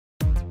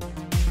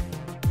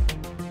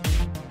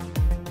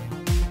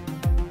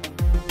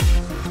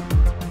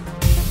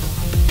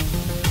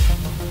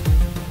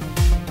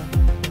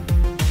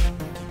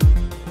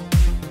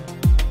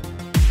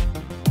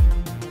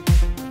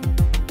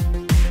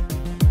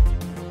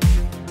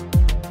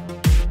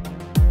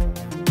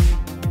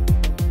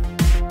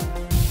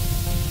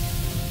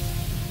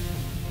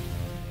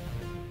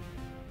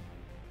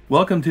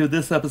Welcome to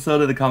this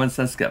episode of the Common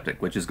Sense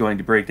Skeptic, which is going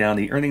to break down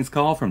the earnings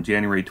call from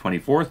January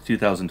 24th,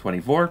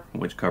 2024,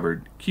 which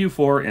covered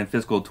Q4 and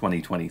fiscal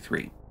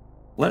 2023.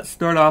 Let's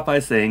start off by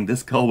saying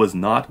this call was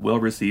not well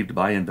received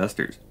by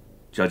investors,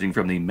 judging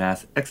from the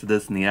mass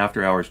exodus in the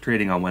after-hours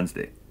trading on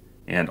Wednesday.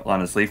 And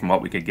honestly, from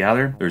what we could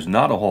gather, there's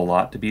not a whole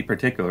lot to be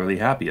particularly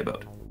happy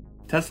about.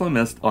 Tesla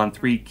missed on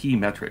three key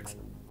metrics.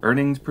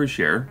 Earnings per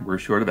share were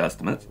short of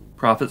estimates,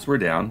 profits were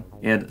down,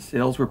 and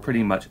sales were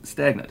pretty much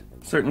stagnant.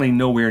 Certainly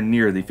nowhere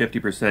near the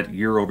 50%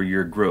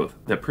 year-over-year growth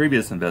that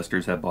previous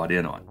investors have bought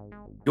in on.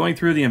 Going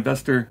through the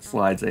investor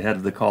slides ahead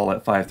of the call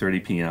at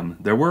 5:30 p.m.,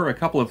 there were a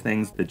couple of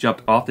things that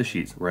jumped off the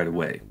sheets right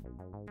away.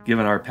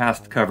 Given our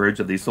past coverage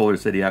of the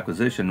SolarCity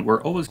acquisition,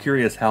 we're always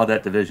curious how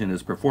that division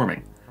is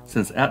performing,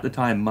 since at the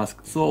time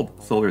Musk sold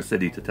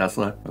SolarCity to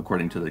Tesla,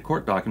 according to the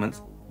court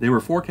documents, they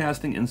were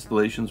forecasting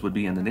installations would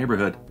be in the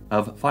neighborhood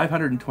of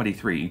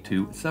 523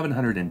 to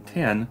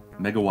 710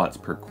 megawatts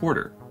per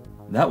quarter.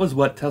 That was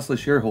what Tesla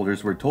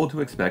shareholders were told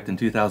to expect in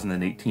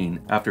 2018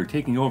 after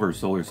taking over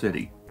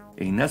SolarCity.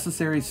 A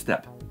necessary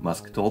step,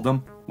 Musk told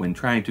them, when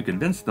trying to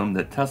convince them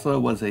that Tesla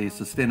was a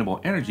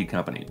sustainable energy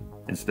company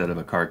instead of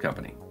a car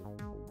company.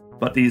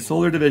 But the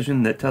solar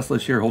division that Tesla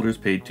shareholders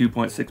paid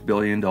 $2.6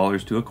 billion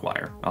to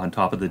acquire, on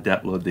top of the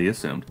debt load they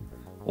assumed,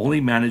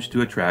 only managed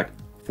to attract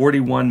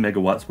 41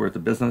 megawatts worth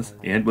of business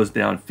and was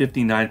down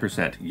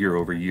 59% year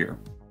over year.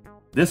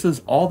 This is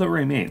all that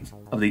remains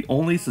of the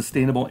only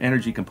sustainable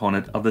energy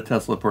component of the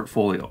Tesla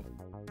portfolio.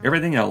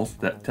 Everything else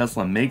that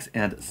Tesla makes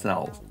and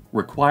sells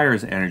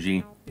requires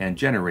energy and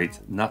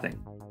generates nothing.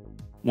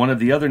 One of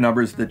the other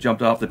numbers that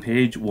jumped off the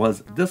page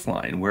was this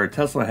line, where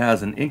Tesla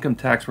has an income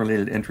tax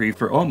related entry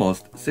for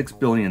almost $6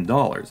 billion,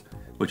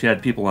 which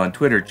had people on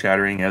Twitter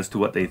chattering as to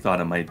what they thought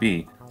it might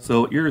be,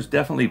 so ears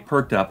definitely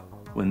perked up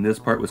when this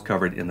part was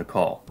covered in the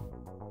call.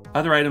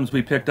 Other items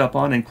we picked up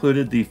on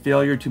included the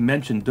failure to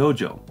mention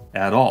Dojo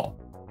at all.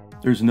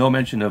 There's no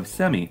mention of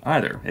Semi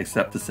either,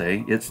 except to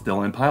say it's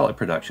still in pilot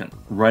production,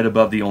 right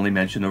above the only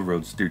mention of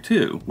Roadster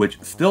 2,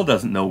 which still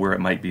doesn't know where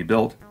it might be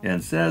built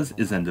and says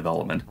is in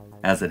development,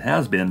 as it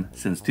has been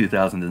since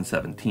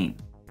 2017.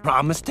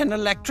 Promised an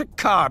electric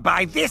car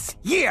by this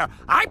year.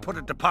 I put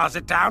a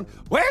deposit down.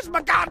 Where's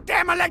my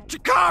goddamn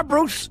electric car,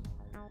 Bruce?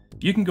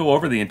 You can go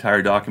over the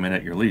entire document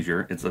at your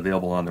leisure. It's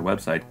available on their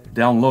website,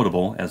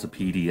 downloadable as a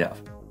PDF.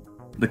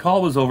 The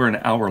call was over an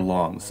hour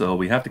long, so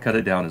we have to cut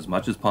it down as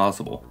much as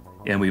possible.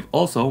 And we've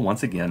also,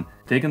 once again,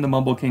 taken the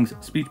Mumble King's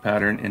speech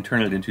pattern and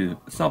turned it into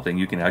something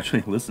you can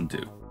actually listen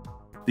to.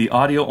 The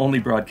audio-only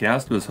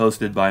broadcast was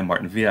hosted by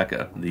Martin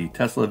Vieca, the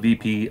Tesla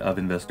VP of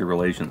Investor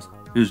Relations,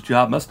 whose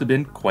job must have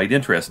been quite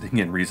interesting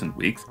in recent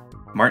weeks.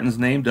 Martin's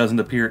name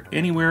doesn't appear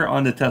anywhere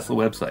on the Tesla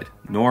website,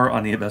 nor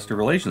on the Investor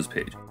Relations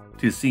page.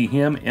 To see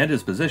him and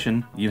his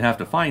position, you have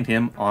to find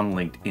him on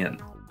LinkedIn.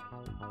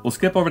 We'll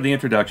skip over the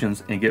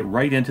introductions and get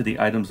right into the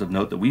items of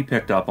note that we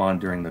picked up on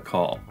during the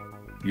call.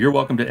 You're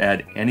welcome to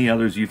add any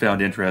others you found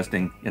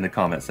interesting in the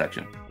comment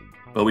section.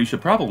 But we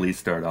should probably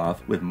start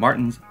off with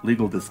Martin's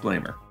legal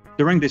disclaimer.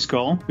 During this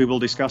call, we will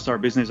discuss our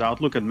business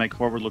outlook and make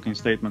forward-looking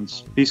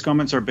statements. These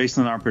comments are based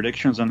on our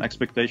predictions and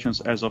expectations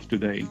as of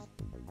today.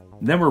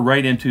 Then we're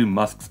right into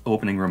Musk's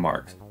opening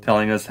remarks,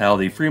 telling us how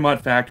the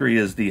Fremont factory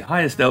is the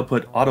highest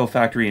output auto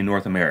factory in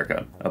North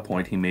America, a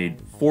point he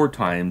made 4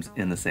 times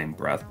in the same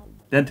breath.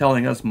 Then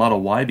telling us Model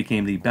Y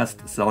became the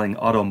best-selling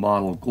auto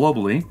model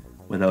globally,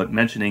 without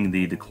mentioning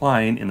the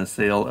decline in the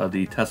sale of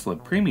the Tesla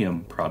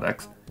premium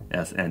products,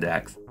 S and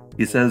X.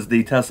 He says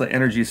the Tesla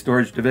energy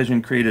storage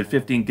division created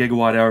 15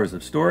 gigawatt hours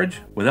of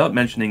storage, without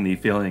mentioning the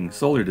failing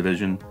solar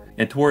division,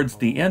 and towards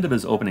the end of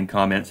his opening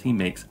comments he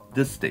makes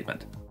this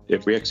statement.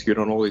 If we execute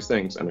on all these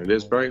things, and it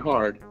is very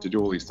hard to do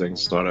all these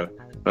things, it's not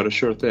a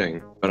sure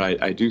thing, but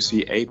I do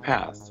see a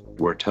path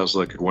where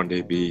Tesla could one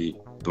day be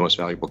the most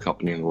valuable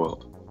company in the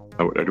world.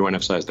 I do want to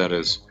emphasize that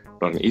is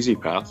not an easy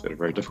path, but a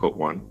very difficult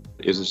one.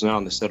 It is now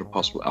in the set of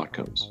possible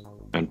outcomes,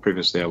 and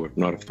previously I would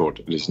not have thought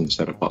it is in the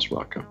set of possible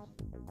outcomes.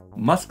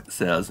 Musk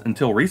says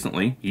until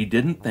recently he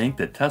didn't think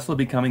that Tesla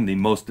becoming the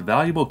most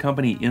valuable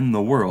company in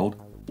the world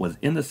was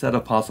in the set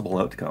of possible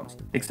outcomes,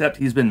 except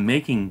he's been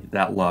making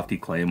that lofty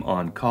claim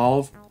on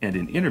calls and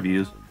in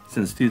interviews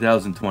since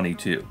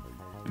 2022,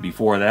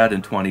 before that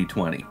in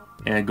 2020,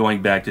 and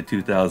going back to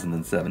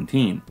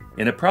 2017,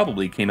 and it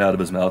probably came out of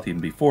his mouth even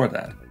before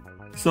that.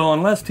 So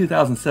unless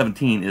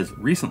 2017 is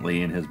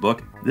recently in his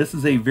book, this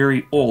is a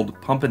very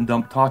old pump and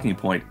dump talking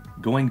point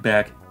going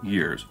back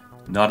years,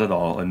 not at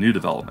all a new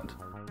development.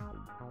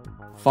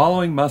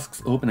 Following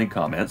Musk's opening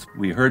comments,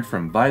 we heard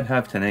from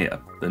Vaibhav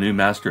Taneja, the new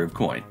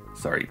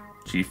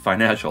Chief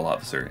Financial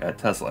Officer at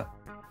Tesla.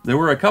 There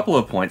were a couple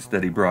of points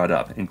that he brought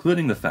up,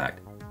 including the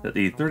fact that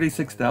the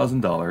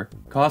 $36,000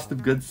 cost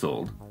of goods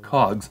sold,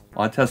 COGS,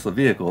 on Tesla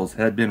vehicles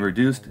had been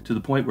reduced to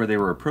the point where they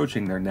were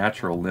approaching their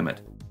natural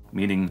limit,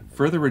 meaning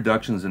further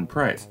reductions in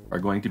price are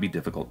going to be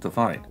difficult to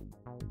find.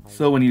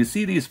 So when you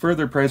see these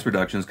further price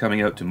reductions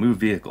coming out to move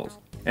vehicles,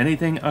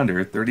 anything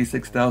under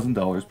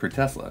 $36,000 per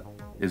Tesla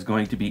is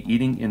going to be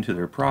eating into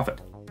their profit.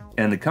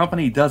 and the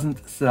company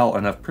doesn't sell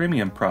enough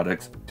premium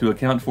products to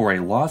account for a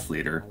loss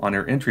leader on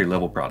their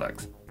entry-level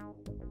products.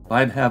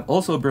 Vibe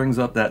also brings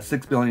up that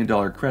 $6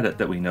 billion credit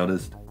that we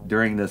noticed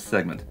during this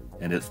segment,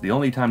 and it's the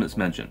only time it's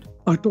mentioned.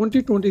 Our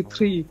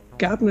 2023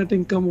 GAAP net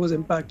income was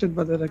impacted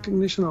by the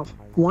recognition of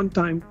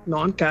one-time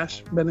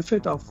non-cash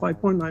benefit of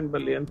 $5.9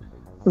 billion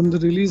from the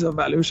release of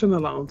valuation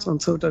allowance on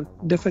certain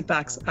deferred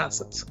tax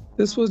assets.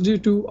 This was due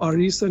to our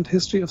recent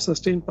history of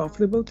sustained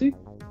profitability.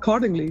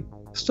 Accordingly,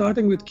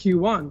 starting with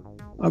Q1,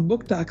 our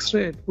book tax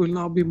rate will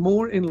now be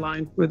more in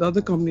line with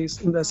other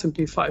companies in the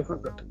S&P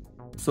 500.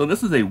 So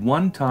this is a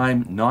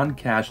one-time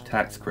non-cash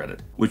tax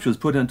credit, which was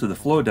put into the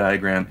flow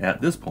diagram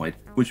at this point,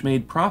 which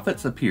made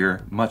profits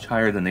appear much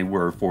higher than they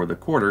were for the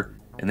quarter,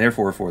 and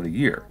therefore for the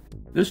year.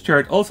 This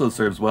chart also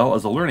serves well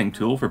as a learning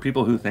tool for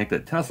people who think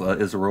that Tesla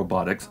is a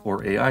robotics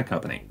or AI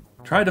company.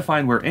 Try to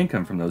find where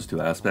income from those two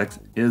aspects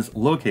is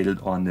located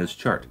on this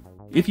chart.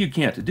 If you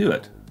can't do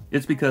it,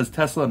 it's because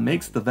Tesla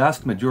makes the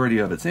vast majority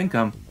of its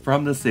income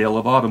from the sale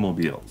of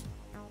automobiles.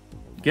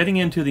 Getting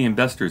into the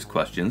investors'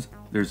 questions,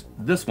 there's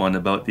this one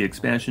about the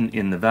expansion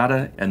in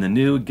Nevada and the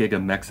new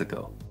Giga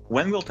Mexico.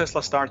 When will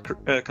Tesla start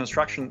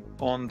construction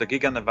on the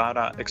Giga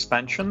Nevada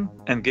expansion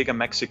and Giga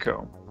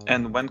Mexico?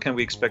 And when can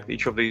we expect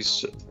each of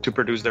these to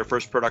produce their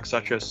first products,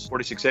 such as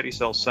 4680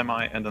 cells,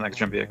 semi, and the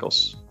next-gen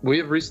vehicles? We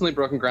have recently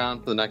broken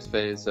ground for the next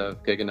phase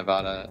of Giga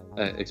Nevada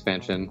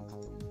expansion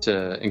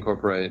to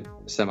incorporate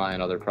semi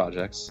and other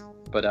projects.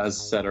 But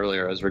as said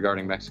earlier, as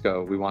regarding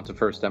Mexico, we want to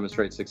first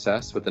demonstrate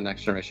success with the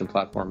next-generation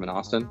platform in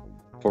Austin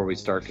before we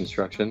start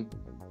construction.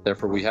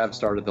 Therefore, we have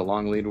started the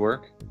long lead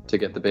work to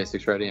get the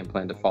basics ready and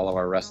plan to follow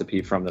our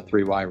recipe from the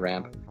 3Y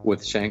ramp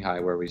with Shanghai,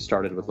 where we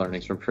started with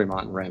learnings from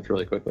Fremont and ramped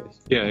really quickly.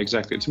 Yeah,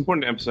 exactly. It's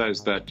important to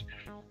emphasize that,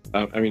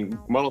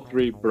 Model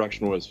 3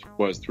 production was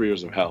 3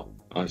 years of hell,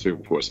 honestly,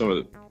 before. Some of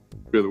the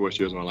really worst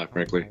years of my life,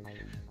 frankly.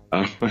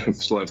 I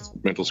still have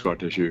mental scar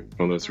tissue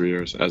from those 3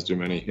 years, as do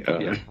many.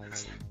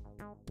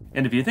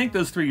 And if you think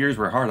those 3 years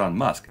were hard on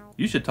Musk,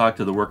 you should talk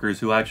to the workers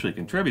who actually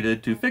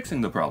contributed to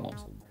fixing the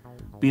problems.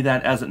 Be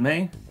that as it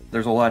may,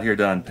 there's a lot here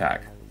to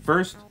unpack.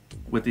 First,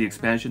 with the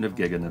expansion of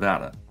Giga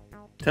Nevada.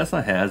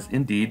 Tesla has,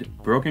 indeed,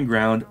 broken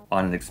ground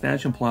on an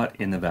expansion plot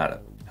in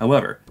Nevada.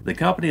 However, the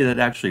company that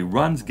actually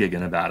runs Giga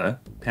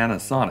Nevada,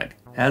 Panasonic,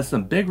 has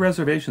some big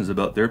reservations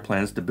about their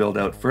plans to build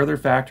out further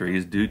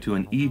factories due to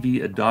an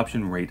EV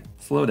adoption rate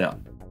slowdown.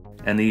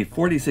 And the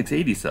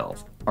 4680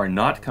 cells are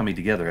not coming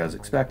together as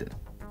expected.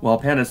 While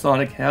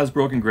Panasonic has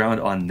broken ground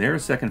on their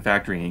second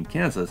factory in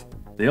Kansas,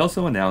 they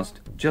also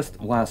announced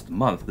just last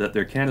month that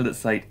their candidate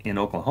site in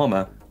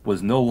Oklahoma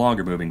was no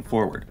longer moving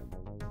forward.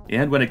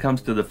 And when it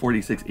comes to the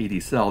 4680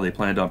 cell they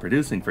planned on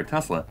producing for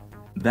Tesla,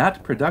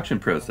 that production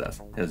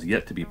process has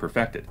yet to be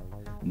perfected.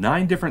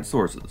 9 different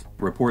sources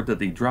report that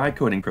the dry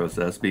coating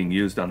process being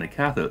used on the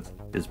cathodes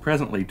is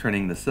presently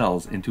turning the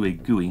cells into a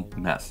gooey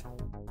mess.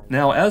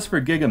 Now, as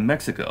for Giga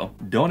Mexico,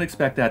 don't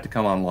expect that to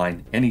come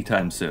online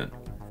anytime soon.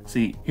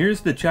 See,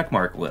 here's the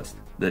checkmark list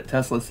that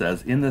Tesla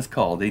says in this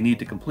call they need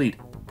to complete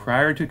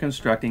prior to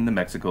constructing the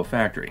Mexico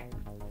factory.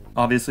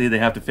 Obviously, they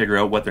have to figure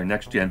out what their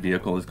next-gen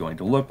vehicle is going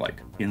to look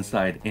like,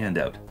 inside and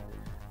out.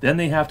 Then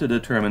they have to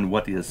determine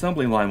what the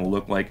assembly line will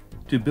look like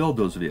to build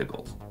those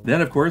vehicles.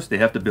 Then, of course, they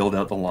have to build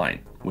out the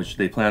line, which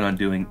they plan on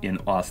doing in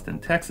Austin,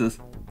 Texas,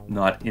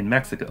 not in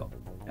Mexico.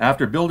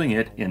 After building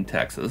it in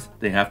Texas,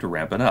 they have to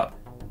ramp it up.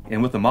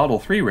 And with the Model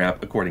 3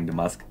 ramp, according to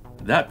Musk,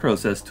 that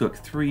process took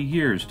 3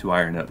 years to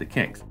iron out the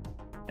kinks.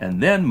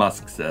 And then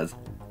Musk says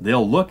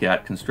they'll look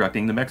at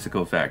constructing the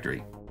Mexico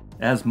factory.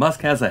 As Musk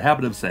has a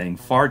habit of saying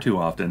far too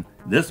often,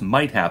 this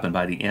might happen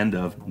by the end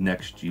of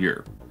next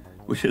year,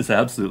 which is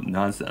absolute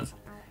nonsense.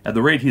 At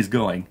the rate he's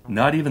going,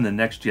 not even the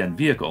next-gen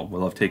vehicle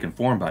will have taken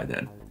form by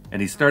then,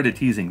 and he started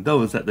teasing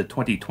those at the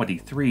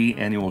 2023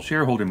 annual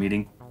shareholder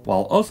meeting,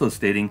 while also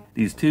stating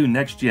these 2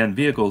 next-gen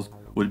vehicles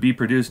would be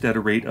produced at a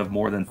rate of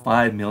more than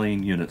 5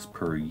 million units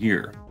per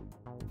year.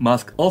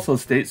 Musk also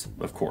states,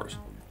 of course,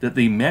 that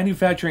the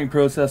manufacturing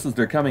processes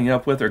they're coming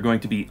up with are going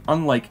to be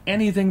unlike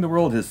anything the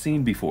world has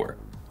seen before.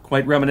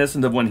 Quite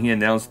reminiscent of when he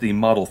announced the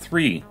Model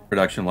 3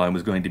 production line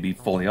was going to be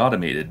fully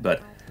automated,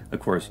 but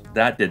of course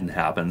that didn't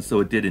happen, so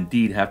it did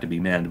indeed have to be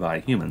manned by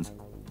humans,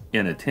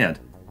 in a tent,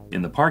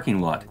 in the parking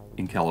lot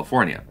in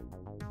California.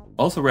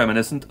 Also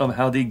reminiscent of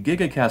how the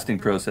gigacasting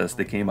process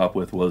they came up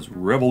with was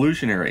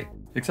revolutionary,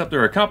 except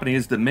there are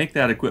companies that make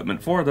that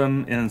equipment for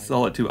them and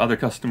sell it to other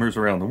customers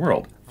around the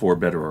world, for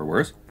better or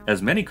worse,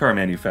 as many car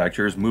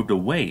manufacturers moved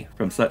away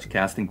from such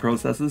casting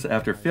processes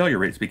after failure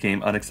rates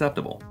became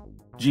unacceptable.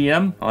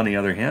 GM, on the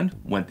other hand,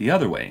 went the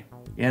other way,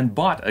 and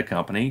bought a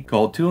company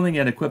called Tooling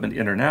and Equipment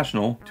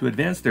International to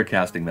advance their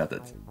casting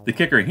methods. The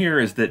kicker here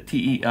is that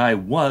TEI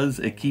was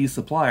a key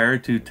supplier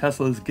to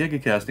Tesla's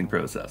gigacasting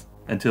process,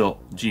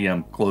 until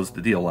GM closed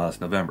the deal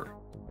last November.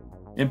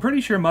 I'm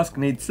pretty sure Musk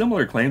made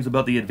similar claims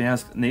about the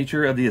advanced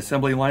nature of the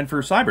assembly line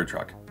for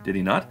Cybertruck, did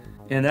he not?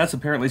 And that's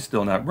apparently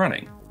still not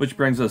running, which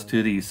brings us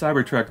to the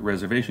Cybertruck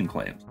reservation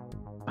claims.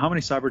 How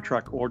many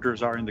Cybertruck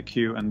orders are in the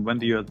queue, and when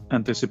do you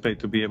anticipate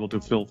to be able to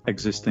fill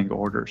existing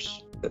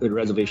orders? The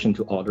reservation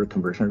to order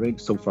conversion rate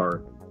so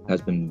far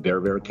has been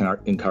very, very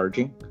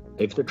encouraging.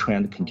 If the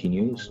trend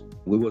continues,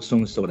 we will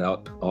soon sort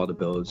out all the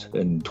builds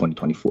in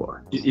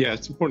 2024. Yeah,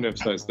 it's important to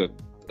emphasize that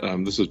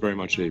this is very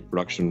much a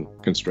production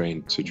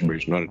constrained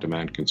situation, not a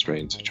demand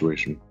constrained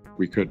situation.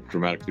 We could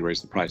dramatically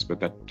raise the price, but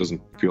that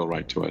doesn't feel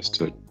right to us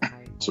to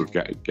sort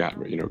of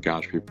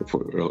gouge people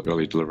for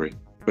early delivery.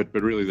 But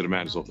really, the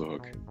demand is off the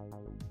hook.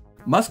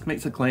 Musk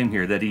makes a claim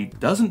here that he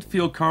doesn't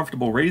feel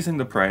comfortable raising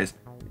the price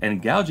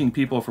and gouging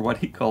people for what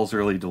he calls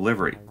early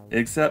delivery.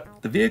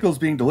 Except the vehicles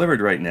being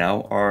delivered right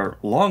now are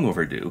long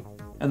overdue,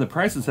 and the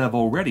prices have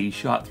already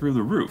shot through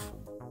the roof.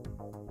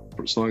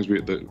 As long as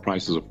the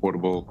price is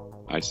affordable,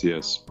 I see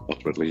us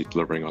ultimately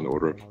delivering on the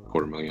order of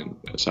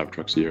 250,000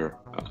 Cybertrucks a year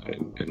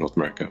in North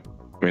America.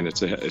 I mean,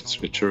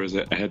 it sure is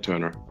a head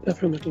turner.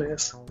 Definitely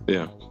is.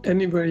 Yeah.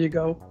 Anywhere you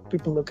go,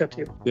 people look at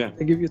you. Yeah.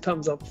 They give you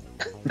thumbs up.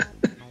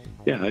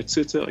 Yeah, it's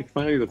like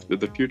finally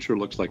the future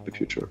looks like the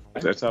future.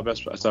 That's our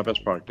best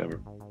product ever.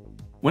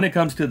 When it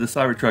comes to the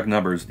Cybertruck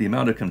numbers, the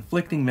amount of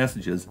conflicting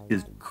messages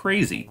is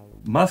crazy.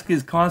 Musk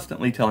is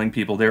constantly telling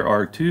people there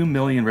are 2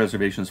 million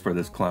reservations for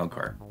this clown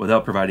car,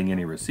 without providing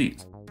any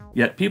receipts.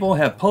 Yet people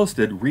have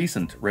posted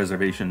recent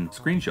reservation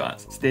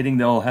screenshots stating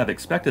they'll have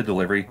expected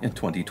delivery in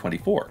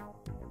 2024.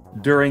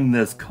 During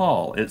this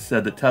call, it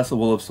said that Tesla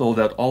will have sold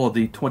out all of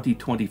the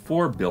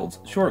 2024 builds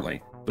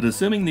shortly, but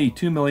assuming the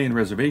 2 million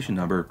reservation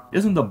number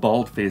isn't a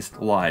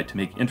bald-faced lie to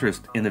make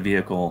interest in the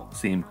vehicle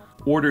seem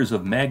orders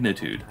of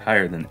magnitude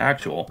higher than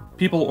actual,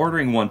 people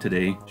ordering one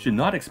today should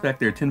not expect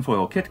their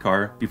tinfoil kit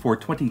car before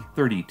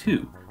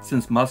 2032,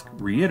 since Musk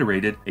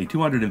reiterated a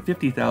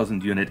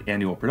 250,000 unit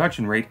annual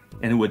production rate,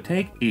 and it would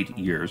take 8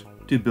 years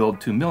to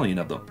build 2 million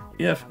of them,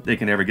 if they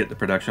can ever get the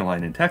production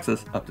line in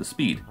Texas up to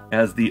speed,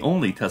 as the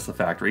only Tesla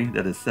factory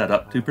that is set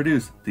up to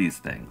produce these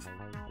things.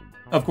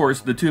 Of course,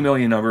 the 2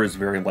 million number is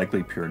very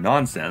likely pure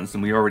nonsense,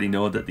 and we already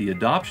know that the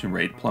adoption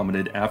rate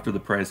plummeted after the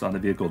price on the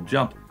vehicle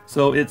jumped,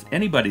 so it's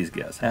anybody's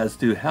guess as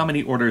to how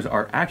many orders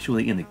are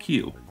actually in the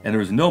queue, and there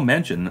is no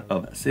mention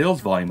of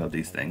sales volume of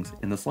these things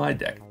in the slide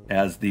deck,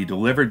 as the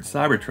delivered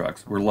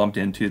Cybertrucks were lumped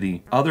into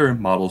the other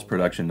models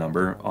production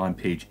number on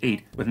page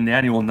 8 with an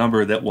annual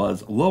number that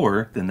was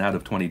lower than that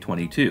of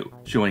 2022,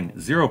 showing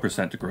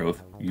 0%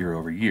 growth year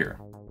over year.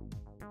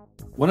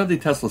 One of the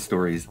Tesla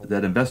stories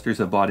that investors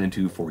have bought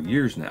into for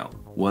years now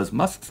was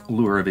Musk's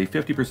lure of a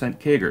 50%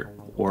 CAGR,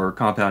 or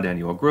compound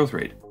annual growth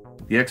rate,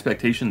 the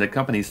expectation that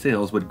company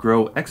sales would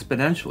grow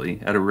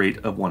exponentially at a rate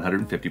of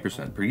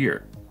 150% per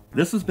year.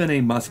 This has been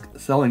a Musk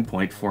selling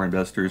point for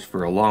investors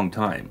for a long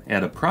time,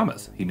 and a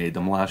promise he made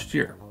them last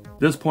year.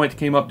 This point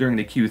came up during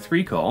the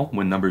Q3 call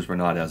when numbers were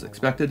not as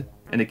expected,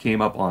 and it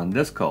came up on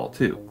this call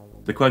too.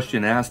 The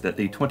question asked at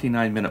the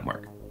 29-minute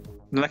mark.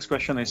 The next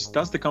question is,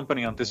 does the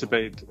company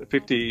anticipate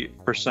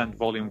 50%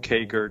 volume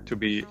CAGR to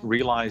be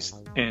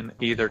realized in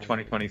either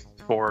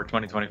 2024 or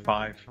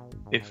 2025?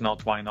 If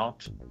not, why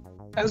not?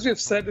 As we have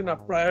said in our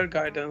prior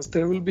guidance,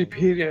 there will be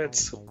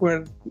periods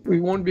where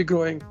we won't be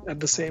growing at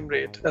the same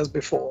rate as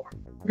before.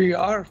 We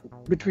are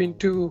between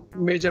two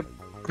major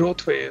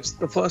growth waves.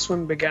 The first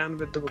one began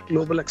with the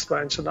global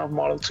expansion of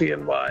Model 3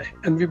 and Y,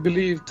 and we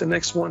believe the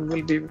next one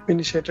will be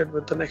initiated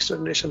with the next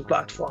generation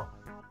platform.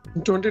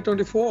 In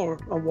 2024,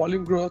 our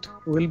volume growth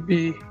will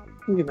be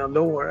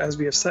lower, as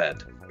we have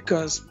said,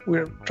 because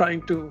we're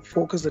trying to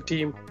focus the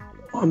team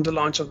on the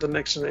launch of the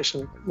next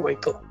generation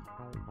vehicle.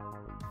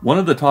 One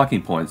of the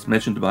talking points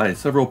mentioned by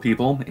several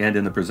people and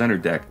in the presenter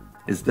deck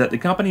is that the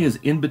company is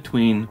in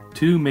between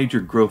two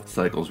major growth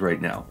cycles right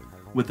now,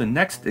 with the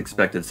next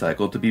expected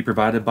cycle to be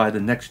provided by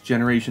the next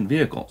generation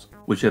vehicles,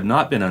 which have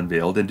not been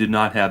unveiled and do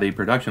not have a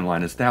production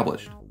line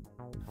established.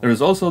 There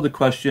is also the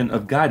question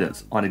of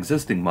guidance on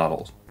existing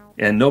models,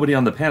 and nobody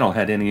on the panel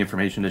had any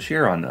information to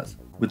share on this,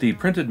 with the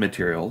printed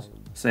materials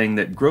saying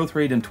that growth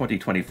rate in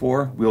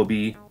 2024 will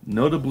be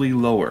notably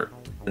lower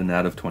than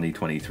that of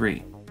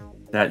 2023.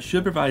 That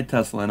should provide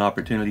Tesla an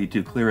opportunity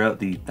to clear out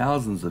the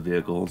thousands of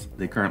vehicles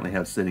they currently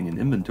have sitting in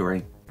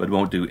inventory, but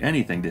won't do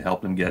anything to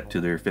help them get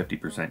to their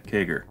 50%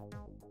 CAGR.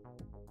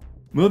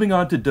 Moving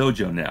on to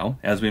Dojo now.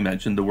 As we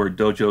mentioned, the word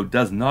Dojo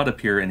does not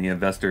appear in the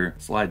investor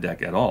slide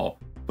deck at all,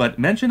 but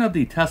mention of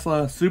the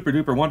Tesla Super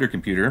Duper Wonder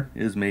computer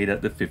is made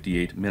at the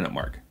 58-minute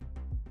mark.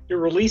 Your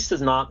release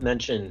does not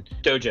mention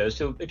Dojo,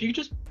 so if you could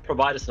just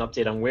provide us an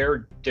update on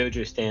where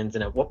Dojo stands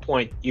and at what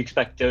point you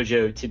expect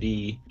Dojo to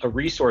be a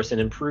resource in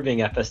improving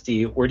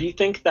FSD, or do you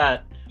think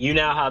that you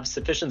now have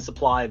sufficient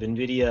supply of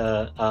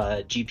NVIDIA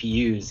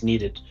GPUs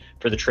needed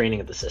for the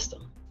training of the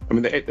system? I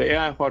mean, the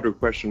AI hardware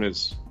question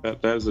that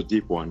is a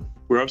deep one.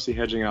 We're obviously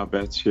hedging our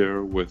bets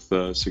here with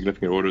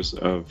significant orders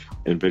of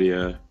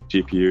NVIDIA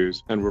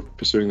GPUs, and we're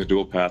pursuing the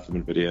dual path of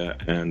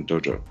NVIDIA and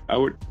Dojo. I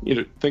would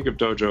think of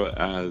Dojo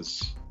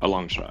as a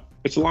long shot.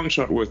 It's a long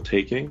shot worth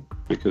taking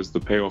because the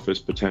payoff is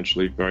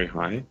potentially very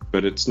high,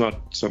 but it's not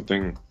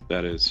something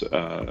that is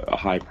a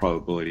high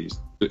probability.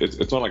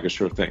 It's not like a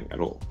sure thing at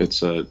all.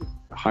 It's a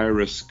high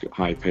risk,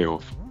 high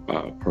payoff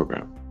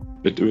program.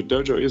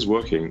 Dojo is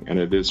working, and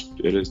it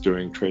is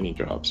doing training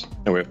jobs.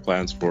 And we have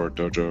plans for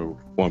Dojo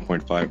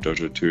 1.5,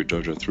 Dojo 2,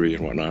 Dojo 3,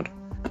 and whatnot.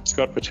 It's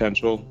got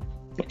potential.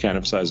 I can't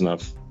emphasize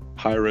enough.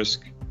 High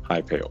risk,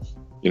 high payoff.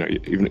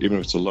 Even if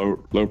it's a low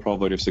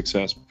probability of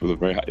success for the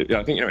very high. Yeah,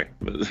 I think anyway.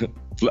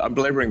 I'm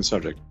belaboring the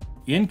subject.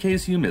 In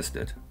case you missed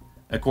it,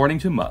 according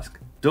to Musk,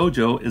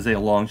 Dojo is a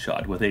long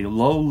shot with a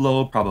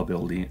low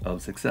probability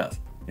of success.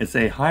 It's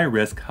a high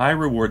risk, high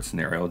reward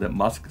scenario that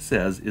Musk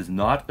says is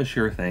not a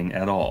sure thing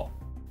at all.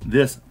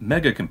 This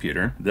mega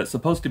computer that's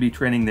supposed to be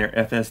training their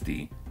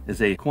FSD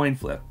is a coin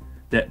flip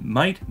that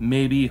might,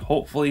 maybe,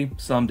 hopefully,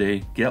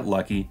 someday get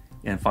lucky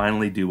and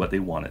finally do what they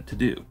want it to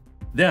do.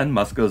 Then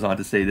Musk goes on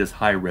to say this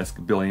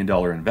high-risk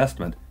billion-dollar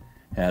investment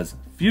has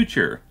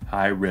future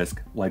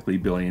high-risk, likely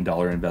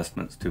billion-dollar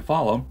investments to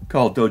follow,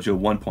 called Dojo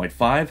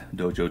 1.5,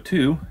 Dojo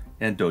 2,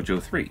 and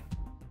Dojo 3.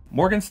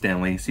 Morgan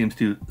Stanley seems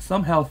to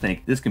somehow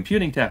think this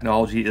computing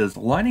technology is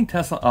lining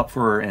Tesla up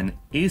for an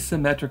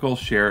asymmetrical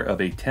share of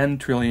a $10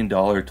 trillion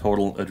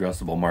total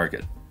addressable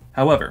market.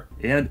 However,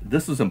 and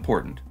this is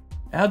important,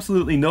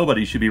 absolutely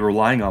nobody should be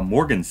relying on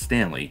Morgan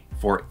Stanley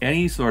for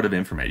any sort of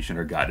information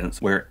or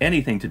guidance where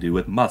anything to do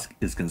with Musk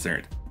is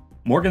concerned.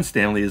 Morgan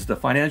Stanley is the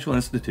financial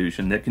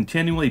institution that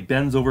continually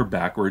bends over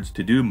backwards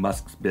to do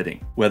Musk's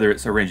bidding, whether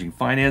it's arranging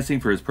financing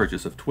for his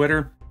purchase of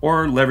Twitter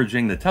or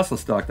leveraging the Tesla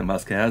stock that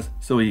Musk has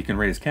so he can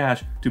raise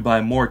cash to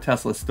buy more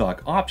Tesla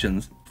stock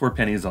options for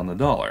pennies on the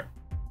dollar.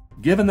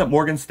 Given that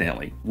Morgan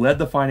Stanley led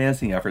the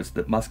financing efforts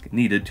that Musk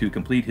needed to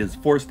complete his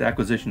forced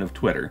acquisition of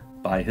Twitter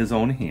by his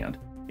own hand,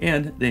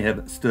 and they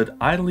have stood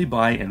idly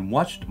by and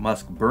watched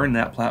Musk burn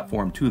that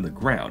platform to the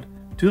ground,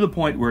 to the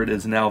point where it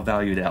is now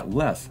valued at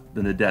less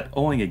than the debt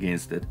owing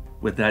against it,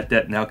 with that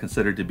debt now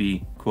considered to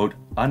be, quote,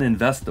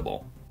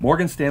 uninvestable.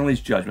 Morgan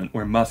Stanley's judgment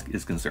where Musk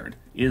is concerned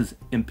is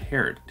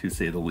impaired, to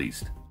say the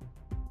least.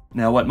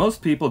 Now, what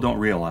most people don't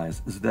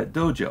realize is that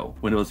Dojo,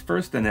 when it was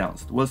first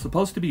announced, was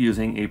supposed to be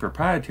using a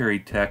proprietary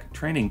tech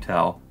training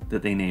towel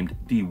that they named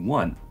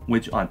D1,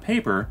 which on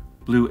paper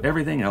blew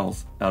everything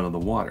else out of the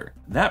water.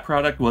 That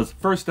product was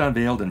first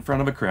unveiled in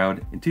front of a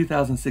crowd in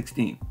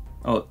 2016.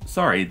 Oh,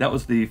 sorry, that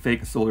was the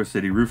fake Solar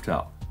City roof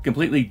towel.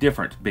 Completely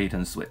different bait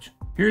and switch.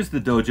 Here's the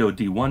Dojo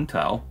D1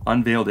 towel,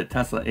 unveiled at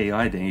Tesla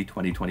AI Day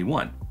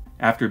 2021,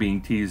 after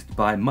being teased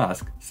by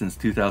Musk since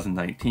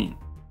 2019.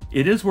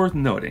 It is worth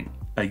noting,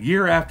 a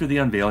year after the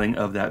unveiling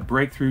of that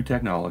breakthrough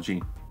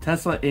technology,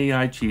 Tesla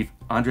AI chief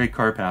Andrej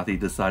Karpathy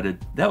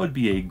decided that would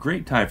be a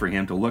great time for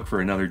him to look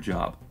for another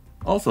job.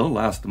 Also,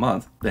 last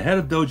month, the head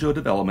of Dojo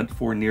development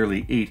for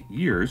nearly 8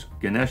 years,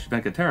 Ganesh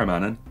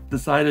Venkataramanan,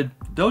 decided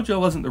Dojo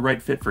wasn't the right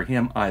fit for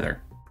him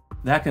either.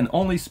 That can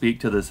only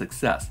speak to the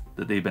success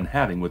that they've been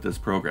having with this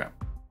program.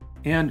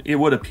 And it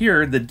would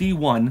appear the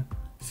D1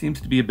 seems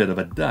to be a bit of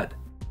a dud.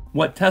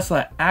 What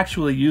Tesla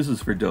actually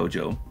uses for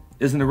Dojo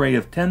is an array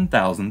of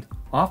 10,000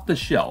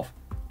 off-the-shelf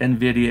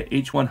NVIDIA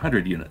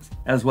H100 units,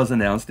 as was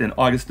announced in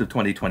August of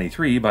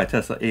 2023 by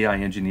Tesla AI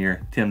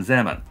engineer Tim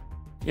Zaman.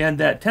 And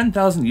that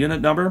 10,000 unit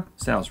number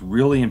sounds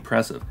really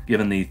impressive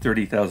given the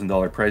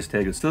 $30,000 price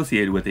tag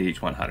associated with the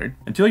H100,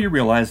 until you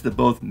realize that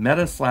both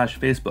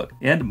Meta/Facebook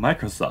and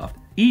Microsoft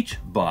each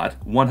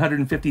bought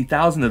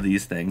 150,000 of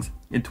these things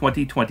in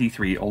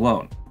 2023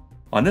 alone.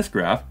 On this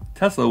graph,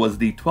 Tesla was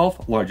the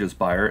 12th largest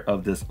buyer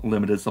of this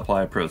limited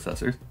supply of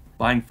processors,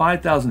 buying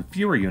 5,000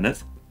 fewer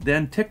units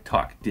than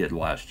TikTok did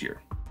last year.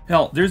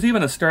 Hell, there's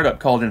even a startup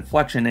called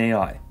Inflection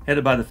AI,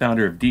 headed by the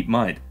founder of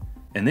DeepMind,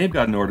 and they've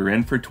got an order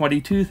in for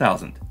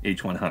 22,000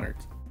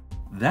 H100s.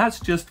 That's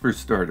just for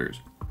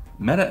starters.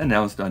 Meta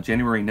announced on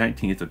January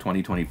 19th of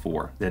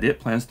 2024 that it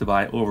plans to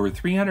buy over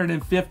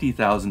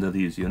 350,000 of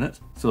these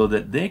units so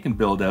that they can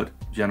build out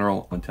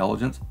general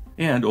intelligence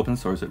and open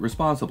source it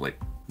responsibly.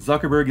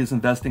 Zuckerberg is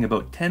investing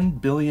about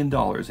 $10 billion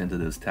into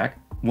this tech,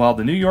 while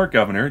the New York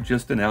governor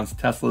just announced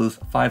Tesla's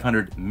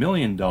 $500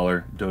 million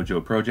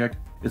Dojo project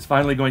is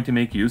finally going to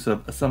make use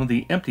of some of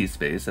the empty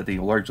space at the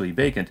largely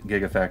vacant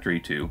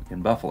Gigafactory 2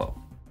 in Buffalo.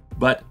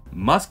 But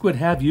Musk would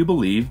have you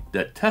believe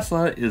that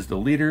Tesla is the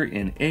leader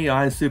in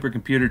AI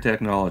supercomputer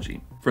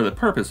technology for the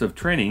purpose of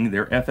training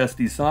their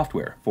FSD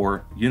software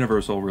for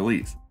universal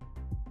release.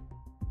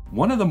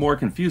 One of the more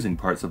confusing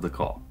parts of the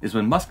call is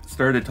when Musk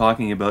started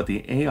talking about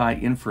the AI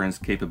inference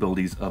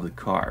capabilities of the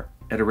car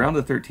at around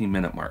the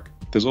 13-minute mark.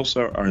 There's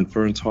also our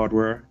inference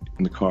hardware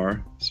in the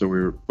car. So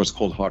we're what's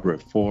called hardware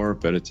 4,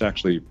 but it's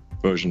actually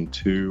version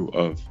 2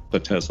 of the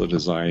Tesla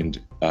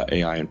designed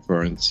AI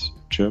inference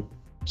chip.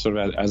 Sort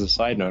of as a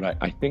side note,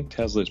 I think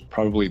Tesla is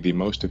probably the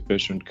most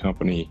efficient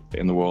company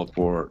in the world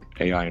for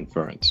AI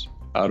inference.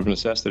 Out of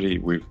necessity,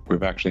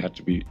 we've actually had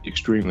to be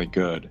extremely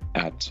good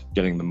at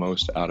getting the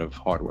most out of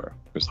hardware,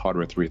 because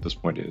hardware 3 at this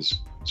point is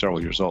several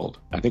years old.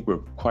 I think we're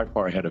quite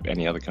far ahead of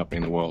any other company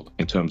in the world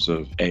in terms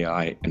of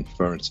AI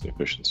inference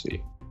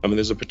efficiency. I mean,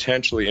 there's a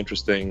potentially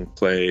interesting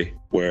play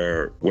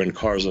where when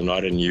cars are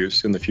not in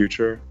use in the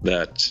future,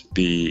 that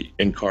the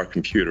in-car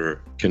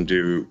computer can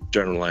do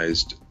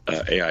generalized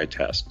AI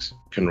tasks,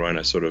 can run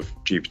a sort of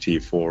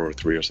GPT-4 or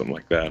 3 or something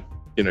like that.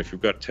 if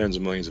you've got tens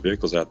of millions of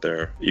vehicles out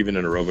there, even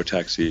in a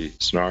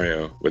robotaxi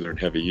scenario where they're in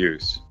heavy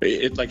use,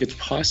 it's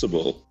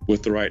possible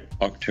with the right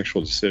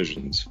architectural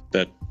decisions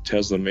that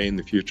Tesla may in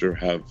the future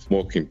have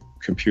more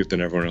compute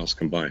than everyone else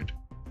combined.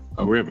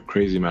 We have a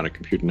crazy amount of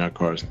compute in our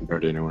cars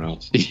compared to anyone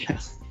else. Yeah.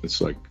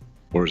 It's like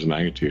orders of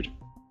magnitude.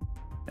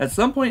 At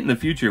some point in the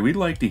future, we'd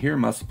like to hear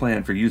Musk's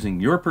plan for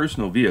using your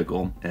personal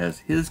vehicle as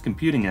his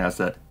computing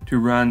asset to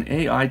run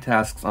AI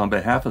tasks on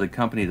behalf of the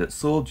company that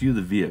sold you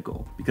the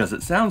vehicle, because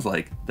it sounds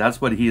like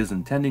that's what he is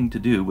intending to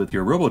do with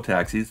your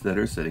robotaxis that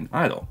are sitting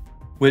idle.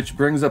 Which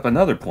brings up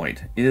another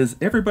point. Is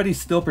everybody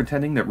still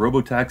pretending that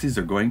robotaxis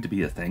are going to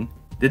be a thing?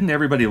 Didn't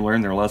everybody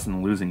learn their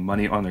lesson losing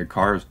money on their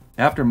cars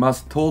after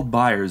Musk told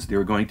buyers they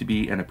were going to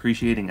be an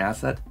appreciating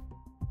asset?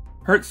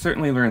 Hertz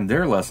certainly learned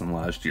their lesson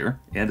last year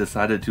and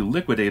decided to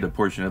liquidate a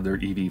portion of their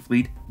EV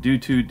fleet due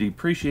to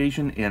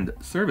depreciation and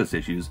service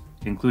issues,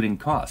 including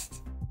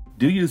costs.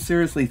 Do you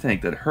seriously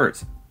think that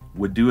Hertz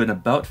would do an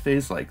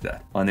about-face like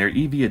that on their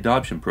EV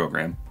adoption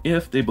program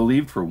if they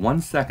believed for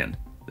 1 second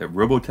that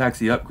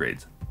robotaxi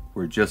upgrades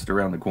were just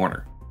around the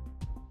corner?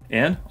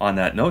 And on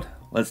that note,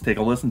 let's take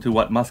a listen to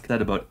what Musk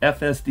said about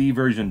FSD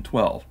version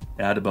 12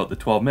 at about the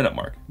 12-minute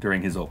mark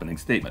during his opening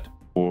statement.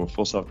 For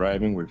Full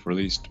Self-Driving, we've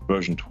released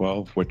version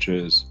 12, which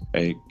is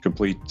a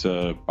complete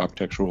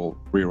architectural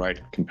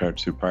rewrite compared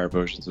to prior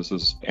versions. This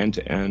is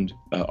end-to-end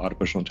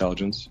artificial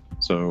intelligence.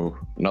 So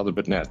another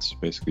bitnets,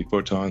 basically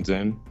photons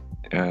in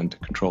and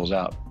controls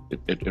out.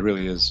 It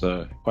really is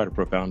quite a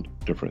profound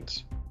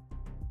difference.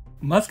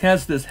 Musk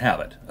has this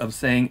habit of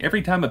saying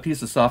every time a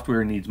piece of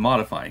software needs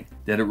modifying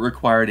that it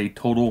required a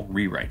total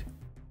rewrite.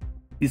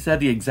 He said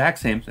the exact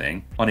same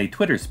thing on a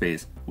Twitter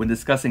space when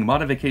discussing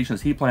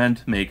modifications he planned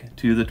to make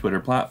to the Twitter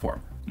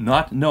platform,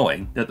 not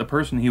knowing that the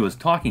person he was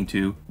talking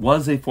to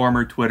was a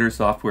former Twitter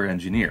software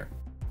engineer.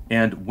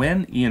 And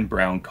when Ian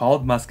Brown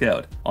called Musk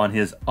out on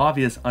his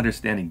obvious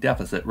understanding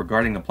deficit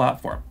regarding the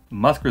platform,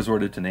 Musk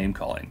resorted to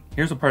name-calling.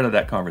 Here's a part of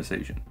that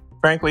conversation.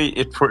 Frankly,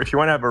 if you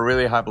want to have a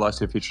really high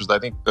velocity of features, I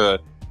think we'll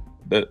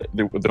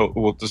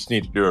just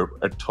need to do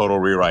a total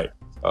rewrite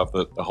of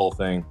the whole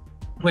thing.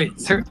 Wait,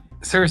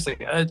 seriously,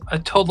 a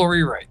total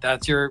rewrite.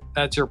 That's your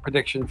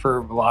prediction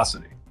for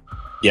velocity.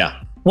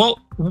 Yeah.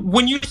 Well,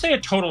 when you say a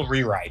total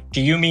rewrite,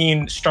 do you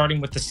mean starting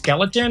with the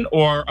skeleton,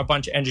 or a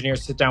bunch of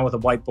engineers sit down with a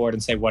whiteboard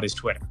and say, "What is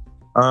Twitter"?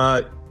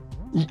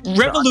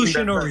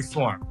 Revolution or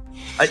reform?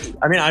 I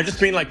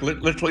just mean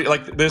literally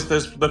there's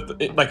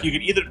you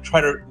could either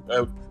try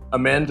to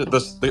amend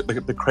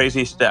the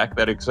crazy stack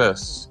that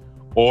exists,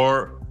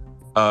 or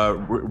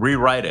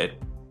rewrite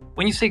it.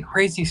 When you say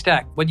crazy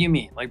stack, what do you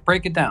mean? Like,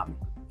 break it down.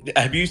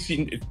 Have you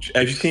seen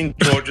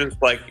George's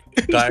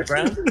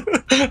diagram?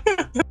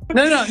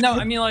 No.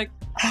 I mean, what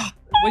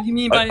do you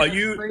mean by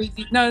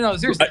crazy? No,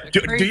 seriously.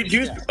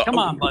 Come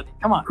on, buddy.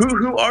 Come on.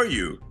 Who are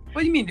you?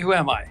 What do you mean? Who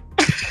am I?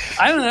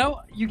 I don't know.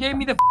 You gave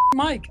me the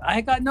mic.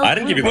 I got no. I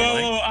didn't give you the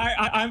mic. Whoa,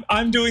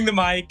 I'm doing the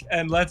mic,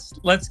 and let's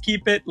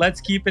keep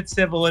it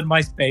civil in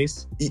my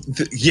space.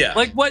 Yeah.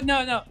 Like what?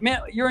 No,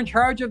 man. You're in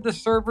charge of the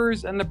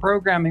servers and the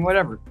programming,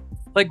 whatever.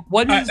 Like,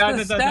 what is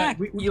the stack?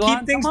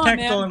 Keep things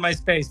technical in my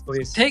space,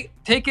 please. Take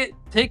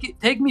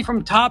me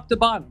from top to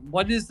bottom.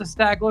 What does the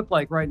stack look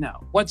like right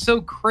now? What's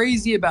so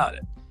crazy about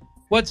it?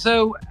 What's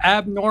so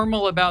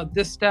abnormal about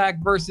this stack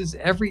versus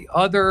every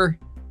other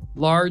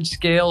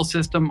large-scale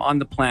system on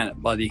the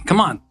planet, buddy? Come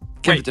on,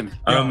 give it to me.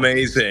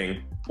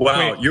 Amazing.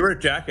 Wow, you're a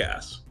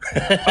jackass.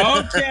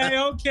 Okay.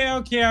 All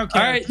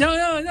right,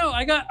 no.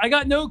 I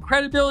got no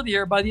credibility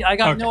here, buddy. I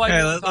got no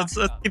idea.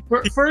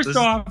 First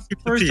off,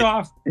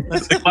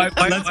 let's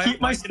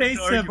keep my space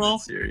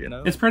civil.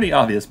 Here, It's pretty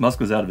obvious Musk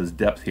was out of his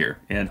depth here,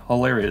 and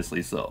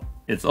hilariously so.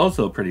 It's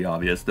also pretty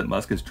obvious that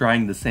Musk is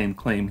trying the same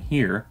claim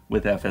here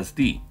with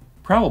FSD,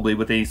 probably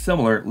with a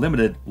similar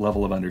limited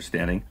level of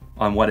understanding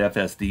on what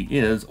FSD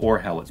is or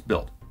how it's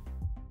built.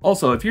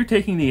 Also, if you're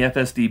taking the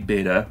FSD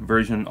beta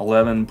version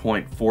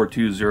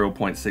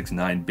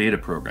 11.420.69 beta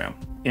program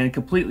and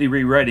completely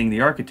rewriting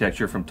the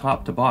architecture from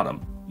top to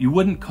bottom, you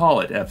wouldn't call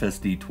it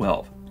FSD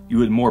 12. You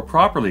would more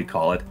properly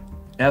call it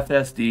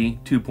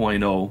FSD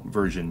 2.0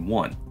 version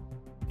 1.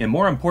 And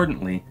more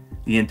importantly,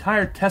 the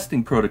entire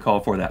testing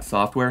protocol for that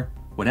software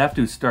would have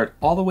to start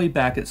all the way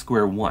back at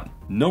square one.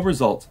 No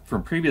results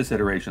from previous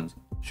iterations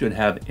should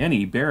have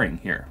any bearing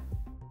here.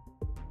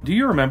 Do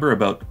you remember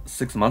about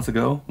 6 months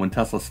ago when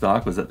Tesla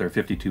stock was at their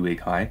 52-week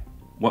high?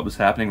 What was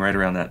happening right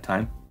around that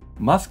time?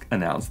 Musk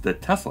announced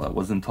that Tesla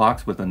was in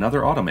talks with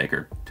another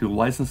automaker to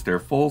license their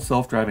full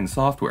self-driving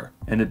software,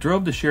 and it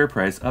drove the share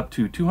price up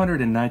to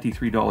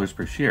 $293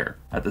 per share.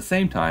 At the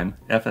same time,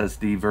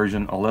 FSD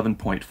version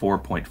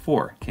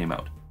 11.4.4 came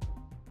out.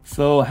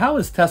 So how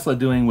is Tesla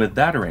doing with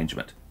that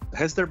arrangement?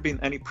 Has there been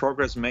any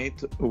progress made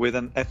with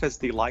an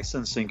FSD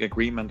licensing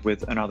agreement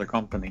with another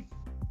company?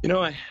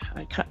 I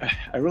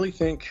really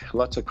think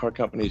lots of car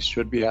companies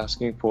should be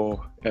asking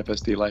for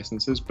FSD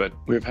licenses, but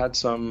we've had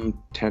some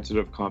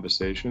tentative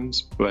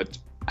conversations, but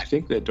I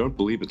think they don't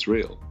believe it's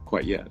real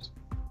quite yet.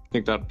 I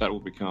think that will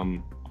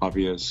become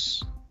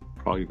obvious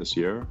probably this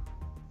year.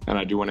 And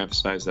I do want to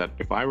emphasize that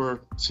if I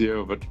were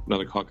CEO of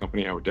another car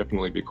company, I would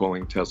definitely be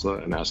calling Tesla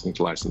and asking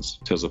to license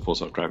Tesla full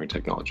self-driving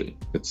technology.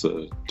 It's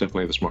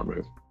definitely the smart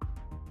move.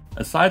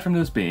 Aside from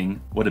this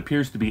being what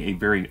appears to be a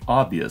very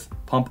obvious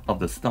pump of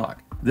the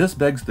stock, this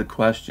begs the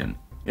question,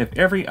 if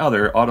every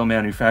other auto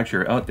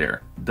manufacturer out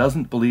there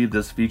doesn't believe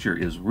this feature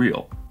is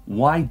real,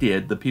 why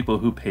did the people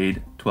who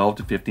paid $12,000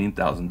 to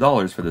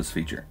 $15,000 for this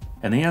feature?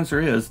 And the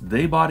answer is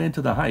they bought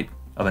into the hype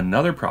of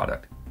another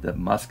product that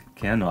Musk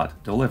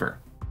cannot deliver.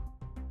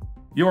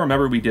 You'll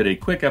remember we did a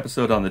quick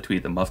episode on the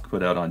tweet that Musk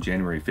put out on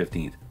January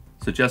 15th,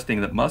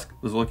 suggesting that Musk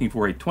was looking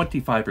for a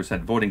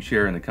 25% voting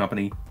share in the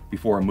company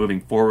before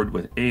moving forward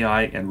with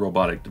AI and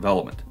robotic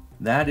development.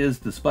 That is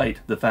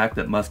despite the fact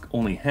that Musk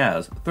only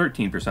has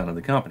 13% of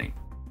the company.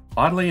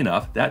 Oddly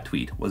enough, that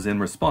tweet was in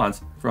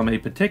response from a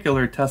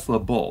particular Tesla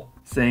bull,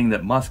 saying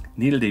that Musk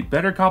needed a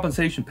better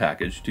compensation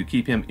package to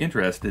keep him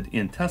interested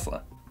in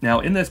Tesla. Now,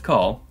 in this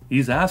call,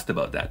 he's asked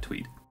about that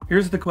tweet.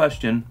 Here's the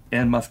question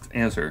and Musk's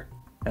answer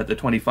at the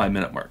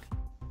 25-minute mark.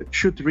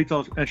 Should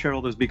retail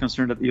shareholders be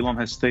concerned that Elon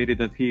has stated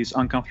that he's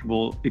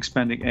uncomfortable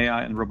expanding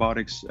AI and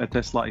robotics at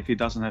Tesla if he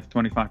doesn't have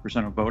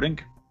 25% of voting?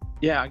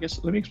 Yeah, I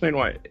guess let me explain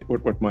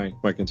what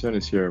my concern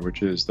is here,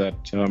 which is that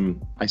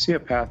I see a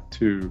path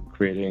to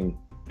creating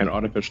an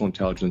artificial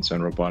intelligence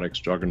and robotics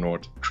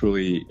juggernaut,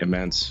 truly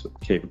immense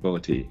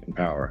capability and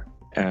power.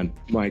 And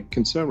my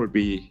concern would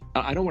be,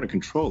 I don't want to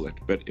control it,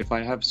 but if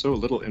I have so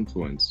little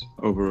influence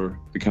over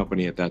the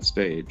company at that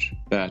stage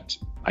that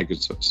I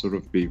could sort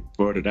of be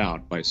voted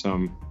out by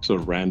some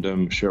sort of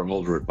random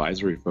shareholder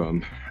advisory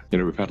firm.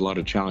 We've had a lot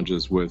of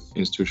challenges with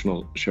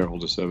institutional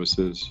shareholder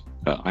services,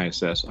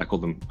 ISS, I call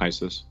them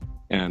ISIS,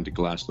 and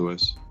Glass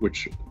Lewis,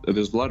 which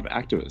there's a lot of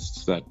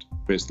activists that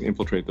basically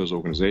infiltrate those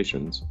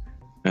organizations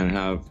and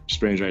have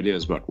strange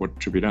ideas about what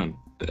should be done.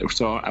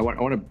 So I want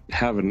to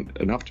have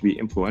enough to be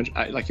influential.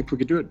 Like if we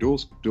could do a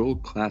dual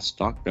class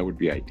stock, that would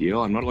be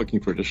ideal. I'm not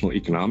looking for additional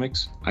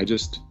economics. I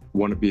just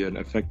want to be an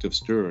effective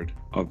steward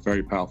of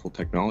very powerful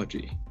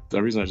technology.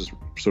 The reason I just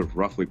sort of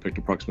roughly picked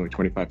approximately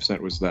 25%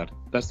 was that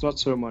that's not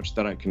so much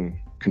that I can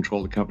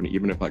control the company,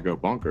 even if I go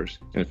bonkers.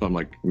 And if I'm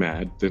like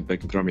mad, they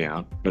can throw me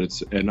out. But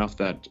it's enough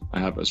that I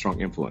have a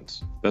strong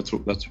influence. That's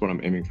what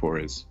I'm aiming for,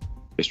 is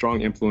a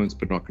strong influence,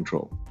 but not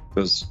control. If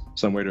there's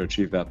some way to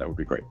achieve that would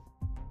be great.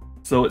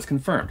 So it's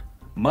confirmed.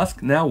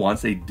 Musk now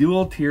wants a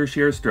dual tier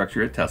share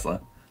structure at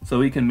Tesla so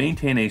he can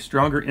maintain a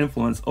stronger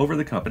influence over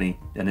the company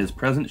than his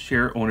present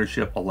share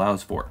ownership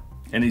allows for.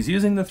 And he's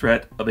using the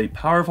threat of a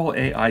powerful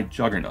AI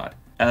juggernaut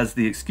as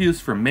the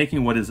excuse for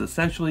making what is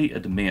essentially a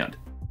demand,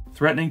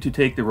 threatening to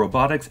take the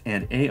robotics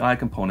and AI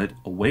component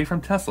away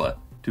from Tesla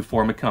to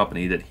form a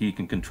company that he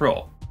can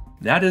control.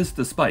 That is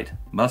despite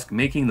Musk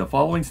making the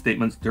following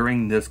statements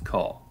during this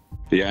call.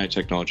 The AI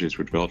technologies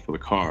we developed for the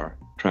car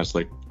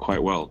translate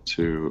quite well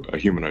to a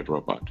humanoid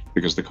robot,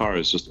 because the car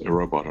is just a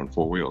robot on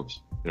four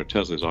wheels.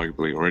 Tesla is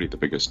arguably already the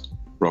biggest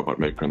robot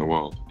maker in the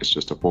world. It's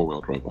just a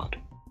four-wheeled robot.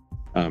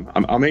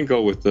 Our main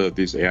goal with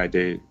these AI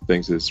Day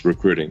things is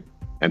recruiting,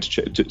 and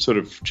to sort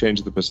of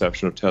change the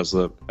perception of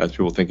Tesla as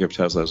people thinking of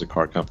Tesla as a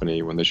car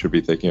company when they should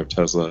be thinking of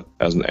Tesla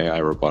as an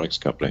AI robotics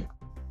company.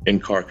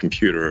 In-car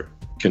computer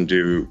can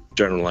do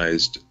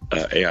generalized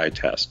AI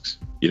tasks,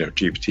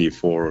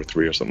 GPT-4 or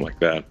 3 or something like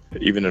that.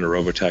 Even in a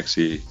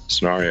robotaxi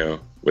scenario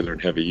where they're in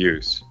heavy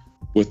use,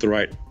 with the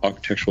right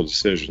architectural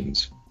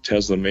decisions,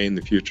 Tesla may in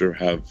the future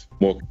have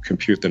more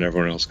compute than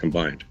everyone else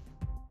combined.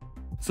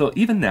 So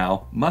even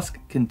now, Musk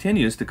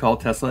continues to call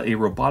Tesla a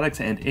robotics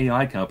and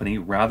AI company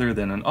rather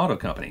than an auto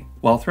company,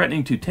 while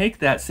threatening to take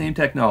that same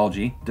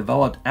technology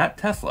developed at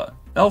Tesla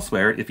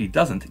elsewhere if he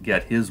doesn't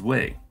get his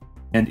way.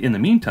 And in the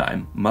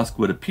meantime, Musk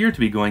would appear to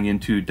be going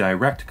into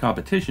direct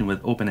competition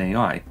with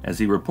OpenAI as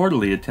he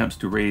reportedly attempts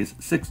to raise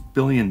 $6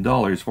 billion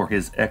for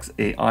his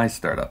XAI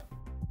startup.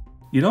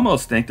 You'd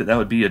almost think that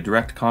would be a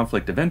direct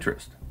conflict of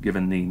interest,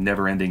 given the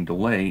never-ending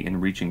delay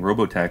in reaching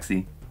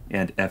robotaxi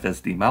and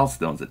FSD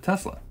milestones at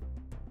Tesla.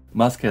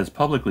 Musk has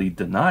publicly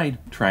denied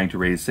trying to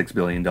raise $6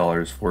 billion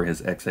for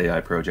his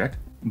XAI project,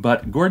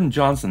 but Gordon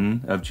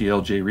Johnson of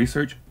GLJ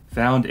Research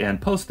found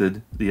and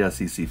posted the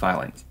SEC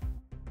filings.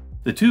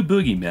 The two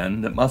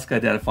boogeymen that Musk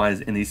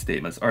identifies in these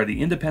statements are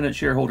the independent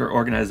shareholder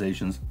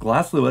organizations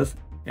Glass Lewis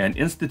and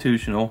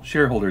Institutional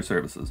Shareholder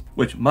Services,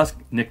 which Musk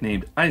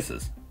nicknamed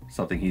ISIS,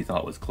 something he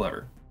thought was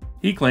clever.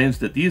 He claims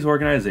that these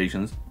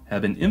organizations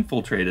have been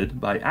infiltrated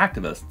by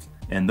activists,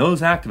 and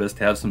those activists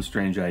have some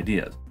strange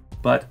ideas.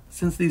 But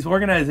since these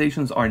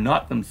organizations are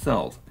not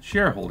themselves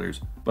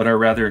shareholders, but are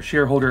rather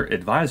shareholder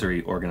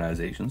advisory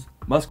organizations,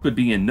 Musk would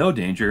be in no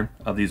danger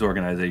of these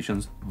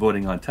organizations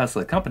voting on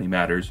Tesla company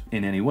matters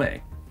in any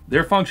way.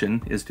 Their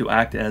function is to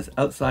act as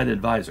outside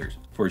advisors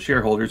for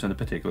shareholders in a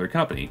particular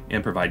company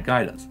and provide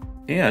guidance.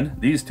 And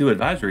these two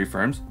advisory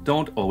firms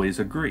don't always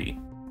agree.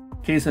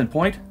 Case in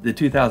point, the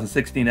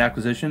 2016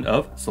 acquisition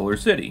of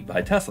SolarCity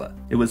by Tesla.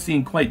 It was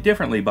seen quite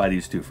differently by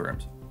these two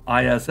firms.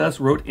 ISS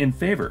wrote in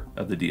favor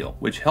of the deal,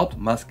 which helped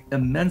Musk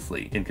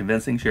immensely in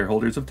convincing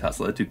shareholders of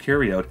Tesla to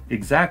carry out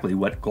exactly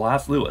what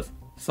Glass Lewis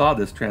saw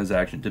this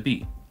transaction to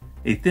be.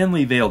 a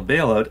thinly veiled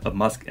bailout of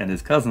Musk and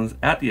his cousins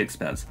at the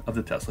expense of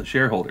the Tesla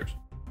shareholders.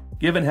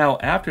 Given how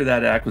after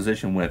that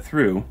acquisition went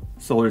through,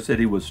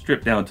 SolarCity was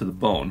stripped down to the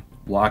bone,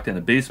 locked in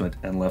a basement,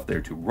 and left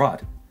there to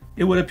rot,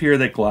 it would appear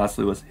that Glass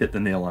Lewis hit the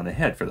nail on the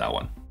head for that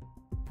one.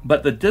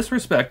 But the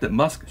disrespect that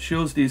Musk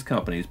shows these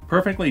companies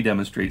perfectly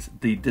demonstrates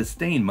the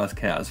disdain Musk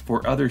has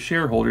for other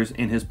shareholders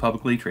in his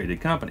publicly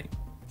traded company.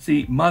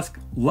 See, Musk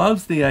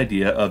loves the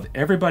idea of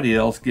everybody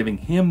else giving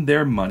him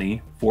their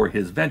money for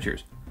his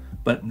ventures,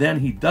 but then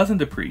he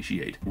doesn't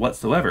appreciate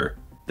whatsoever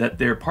that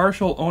their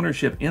partial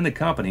ownership in the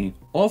company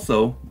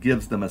also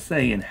gives them a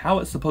say in how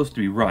it's supposed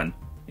to be run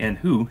and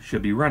who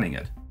should be running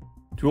it.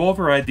 To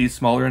override these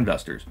smaller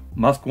investors,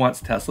 Musk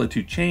wants Tesla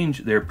to change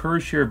their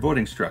per-share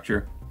voting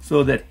structure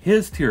so that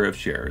his tier of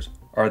shares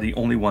are the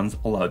only ones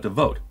allowed to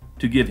vote,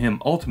 to give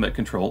him ultimate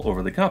control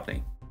over the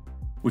company,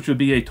 which would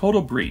be a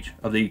total breach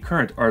of the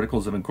current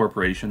Articles of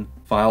Incorporation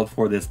filed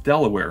for this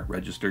Delaware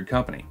registered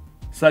company.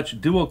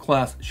 Such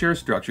dual-class share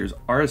structures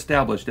are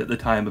established at the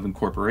time of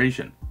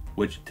incorporation,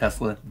 which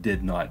Tesla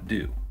did not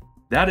do.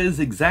 That is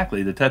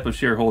exactly the type of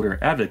shareholder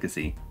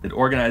advocacy that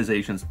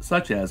organizations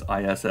such as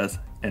ISS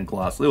and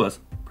Glass Lewis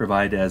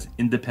provide as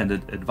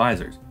independent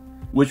advisors,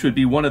 which would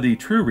be one of the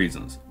true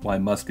reasons why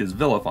Musk is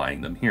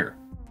vilifying them here.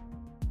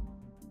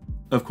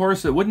 Of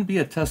course, it wouldn't be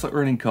a Tesla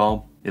earning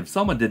call if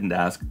someone didn't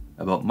ask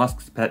about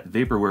Musk's pet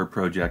vaporware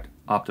project,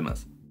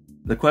 Optimus.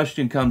 The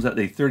question comes at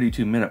the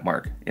 32-minute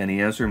mark, and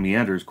the answer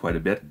meanders quite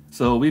a bit,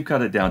 so we've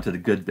cut it down to the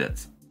good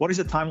bits. What is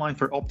the timeline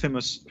for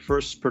Optimus'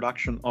 first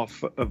production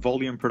of a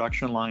volume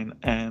production line,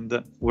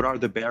 and what are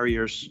the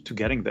barriers to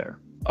getting there?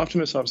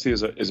 Optimus obviously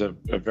is a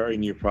very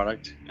new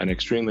product, an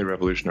extremely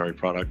revolutionary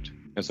product,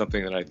 and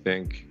something that I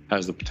think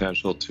has the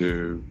potential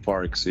to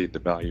far exceed the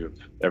value of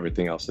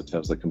everything else that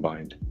Tesla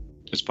combined.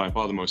 It's by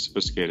far the most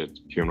sophisticated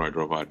humanoid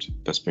robot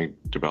that's being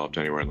developed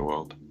anywhere in the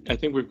world. I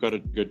think we've got a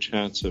good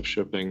chance of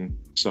shipping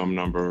some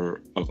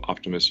number of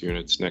Optimus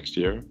units next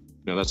year.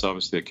 Now, that's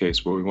obviously a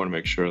case where we want to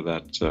make sure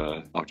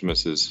that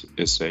Optimus is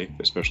safe,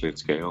 especially at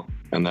scale,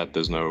 and that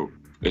there's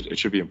it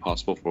should be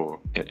impossible for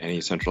any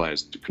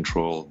centralized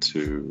control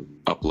to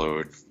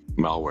upload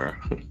malware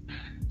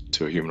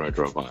to a humanoid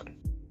robot.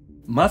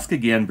 Musk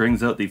again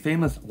brings out the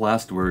famous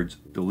last words,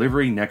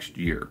 delivery next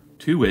year,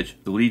 to which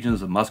the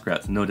legions of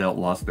muskrats no doubt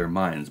lost their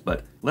minds,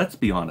 but let's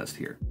be honest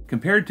here.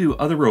 Compared to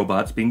other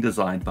robots being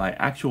designed by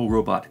actual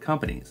robot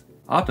companies,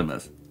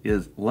 Optimus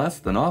is less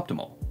than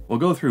optimal. We'll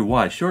go through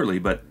why shortly,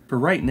 but for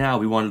right now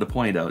we wanted to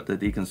point out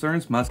that the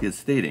concerns Musk is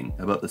stating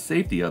about the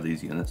safety of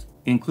these units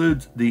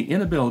includes the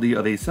inability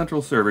of a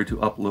central server to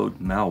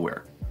upload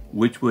malware,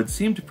 which would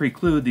seem to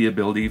preclude the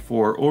ability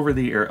for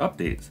over-the-air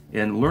updates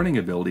and learning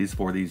abilities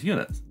for these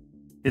units.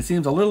 It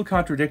seems a little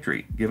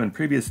contradictory given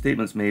previous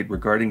statements made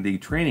regarding the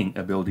training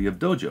ability of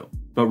Dojo,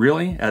 but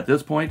really, at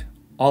this point,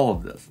 all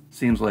of this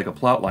seems like a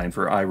plotline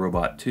for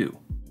iRobot 2.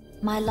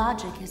 My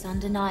logic is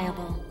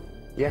undeniable.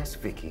 Yes,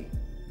 Vicky.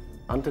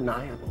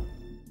 Undeniable.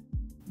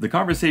 The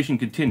conversation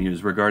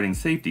continues regarding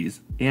safeties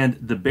and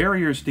the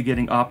barriers to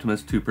getting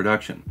Optimus to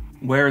production,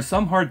 where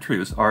some hard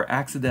truths are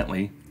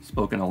accidentally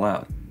spoken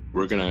aloud.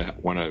 We're going to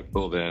want to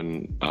build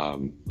in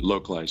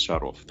localized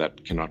shutoff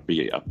that cannot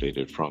be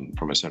updated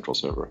from a central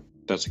server.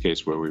 That's a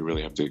case where we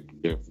really have to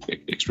give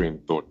extreme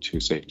thought to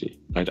safety.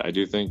 I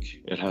do think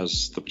it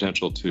has the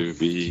potential to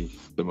be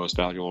the most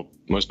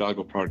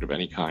valuable product of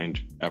any kind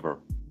ever,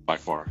 by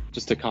far.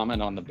 Just to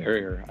comment on the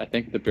barrier, I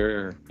think the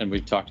barrier, and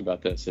we've talked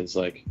about this, is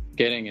like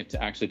getting it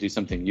to actually do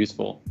something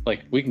useful.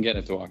 Like we can get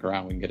it to walk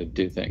around, we can get it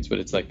to do things, but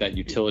it's like that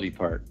utility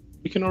part.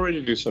 We can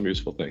already do some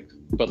useful things.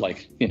 But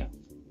like, yeah.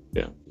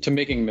 To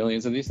making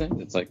millions of these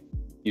things, it's like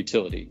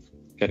utility.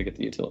 Got to get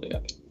the utility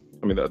of it.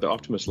 I mean, the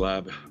Optimus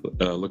lab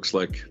looks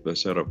like the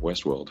set of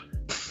Westworld.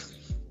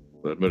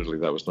 But admittedly,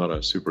 that was not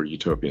a super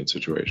utopian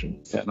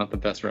situation. Yeah, not the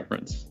best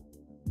reference.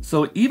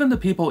 So even the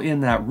people in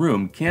that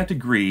room can't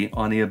agree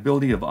on the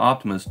ability of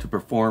Optimus to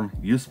perform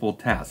useful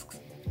tasks,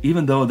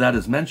 even though that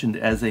is mentioned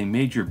as a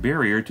major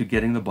barrier to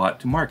getting the bot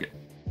to market.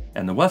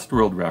 And the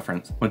Westworld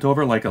reference went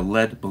over like a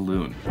lead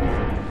balloon.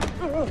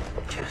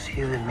 Just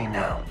you and me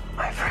now,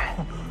 my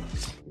friend.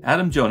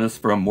 Adam Jonas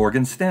from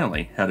Morgan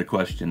Stanley had a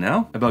question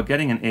now about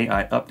getting an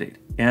AI update,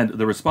 and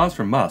the response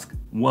from Musk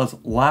was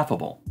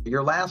laughable.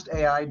 Your last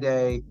AI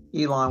day,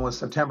 Elon, was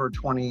September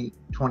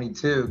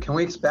 2022. Can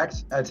we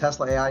expect a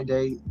Tesla AI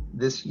day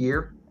this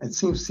year? It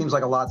seems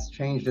like a lot's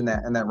changed in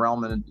that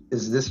realm, and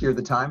is this year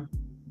the time?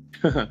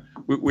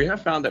 We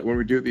have found that when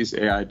we do these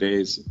AI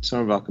days, some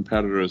of our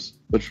competitors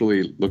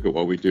literally look at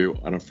what we do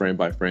on a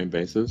frame-by-frame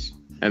basis,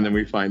 and then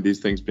we find these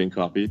things being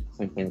copied.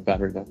 Same thing with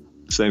Battery Day.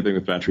 Same thing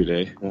with Battery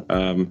Day.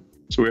 Yeah.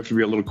 So we have to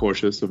be a little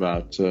cautious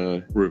about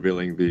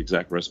revealing the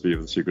exact recipe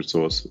of the secret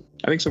sauce.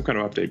 I think some kind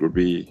of update would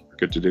be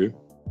good to do.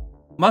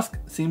 Musk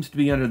seems to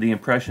be under the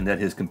impression that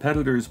his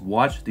competitors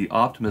watch the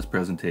Optimus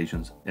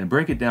presentations and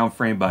break it down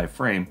frame by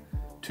frame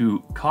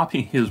to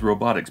copy his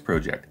robotics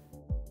project.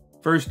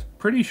 First,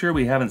 pretty sure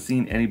we haven't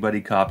seen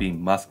anybody copy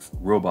Musk's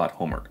robot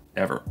homework,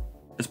 ever.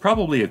 It's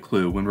probably a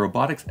clue when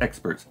robotics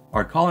experts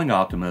are calling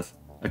Optimus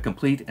a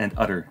complete and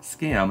utter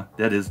scam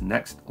that is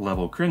next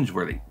level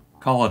cringeworthy.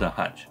 Call it a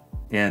hunch.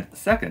 And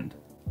second,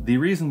 the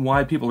reason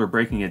why people are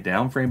breaking it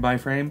down frame by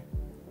frame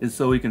is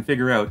so we can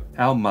figure out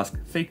how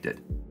Musk faked it.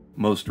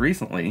 Most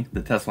recently,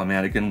 the Tesla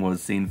mannequin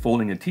was seen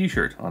folding a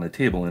t-shirt on a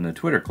table in a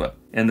Twitter clip,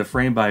 and the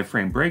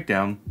frame-by-frame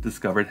breakdown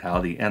discovered how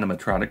the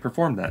animatronic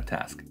performed that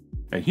task.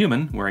 A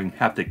human wearing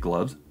haptic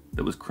gloves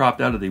that was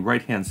cropped out of the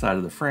right-hand side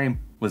of the frame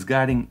was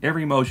guiding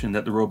every motion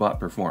that the robot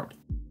performed.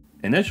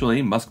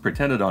 Initially, Musk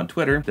pretended on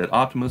Twitter that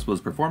Optimus was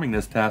performing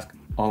this task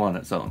all on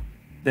its own.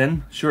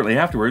 Then, shortly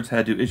afterwards,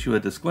 had to issue a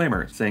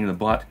disclaimer saying the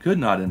bot could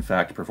not in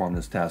fact perform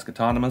this task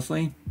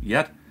autonomously,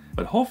 yet,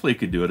 but hopefully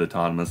could do it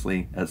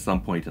autonomously at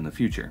some point in the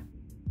future.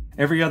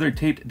 Every other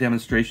taped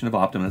demonstration of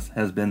Optimus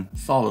has been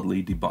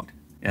solidly debunked,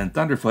 and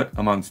Thunderfoot,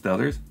 amongst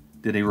others,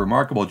 did a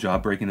remarkable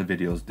job breaking the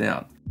videos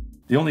down.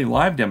 The only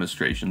live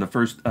demonstration, the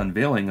first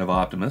unveiling of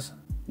Optimus,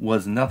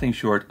 was nothing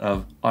short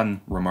of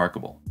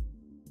unremarkable.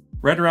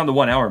 Right around the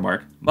 1 hour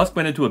mark, Musk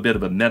went into a bit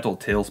of a mental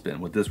tailspin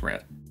with this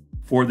rant.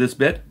 For this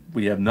bit,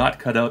 we have not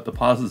cut out the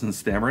pauses and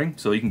stammering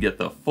so you can get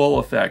the full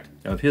effect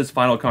of his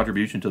final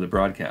contribution to the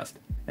broadcast,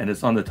 and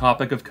it's on the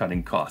topic of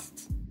cutting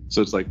costs.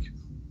 So it's like,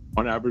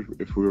 on average,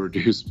 if we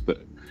reduce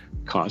the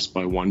cost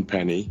by 1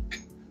 penny,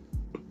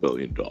 $1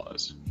 billion.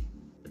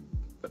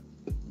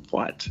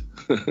 What?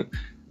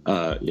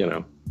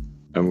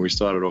 And we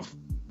started off,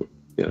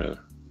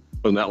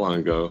 wasn't that long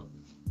ago,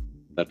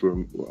 that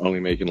we're only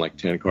making like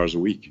 10 cars a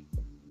week.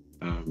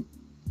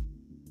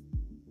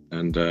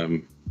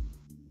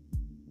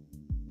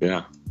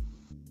 Yeah.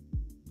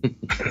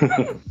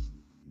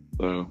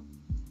 So,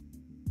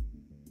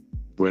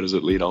 where does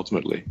it lead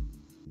ultimately?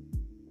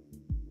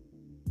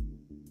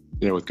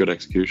 With good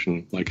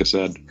execution, like I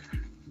said,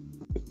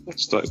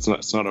 it's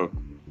not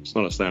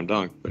a slam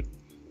dunk, but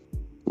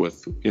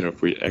with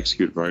if we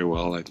execute very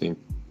well, I think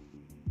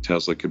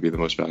Tesla could be the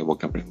most valuable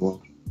company in the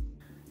world.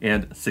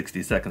 And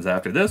 60 seconds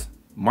after this,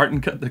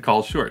 Martin cut the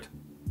call short.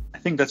 I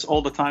think that's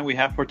all the time we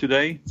have for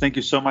today. Thank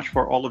you so much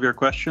for all of your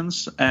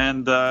questions,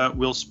 and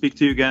we'll speak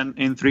to you again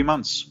in 3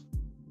 months.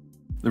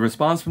 The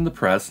response from the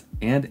press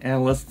and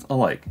analysts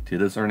alike to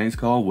this earnings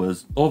call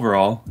was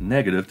overall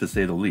negative to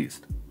say the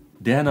least.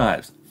 Dan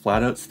Ives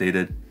flat out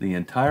stated the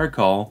entire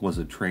call was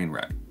a train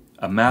wreck,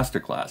 a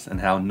masterclass in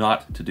how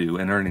not to do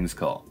an earnings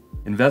call.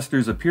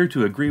 Investors appear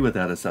to agree with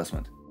that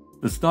assessment.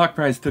 The stock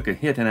price took a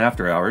hit in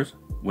after hours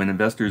when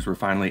investors were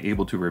finally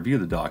able to review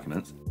the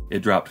documents.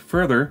 It dropped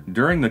further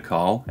during the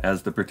call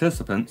as the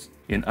participants,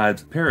 in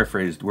Ives'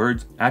 paraphrased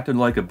words, acted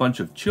like a bunch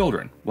of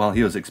children while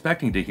he was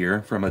expecting to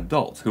hear from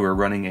adults who are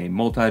running a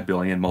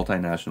multi-billion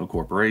multinational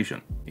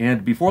corporation.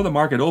 And before the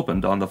market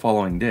opened on the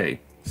following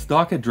day,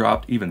 stock had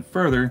dropped even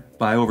further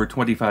by over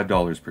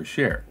 $25 per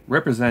share,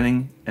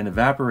 representing an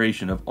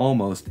evaporation of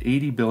almost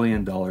 $80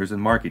 billion in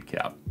market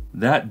cap.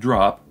 That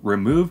drop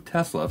removed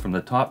Tesla from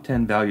the top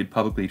 10 valued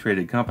publicly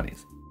traded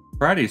companies.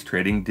 Friday's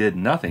trading did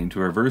nothing to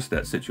reverse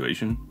that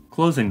situation,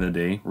 closing the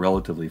day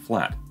relatively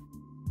flat.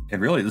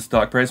 And really, the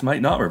stock price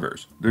might not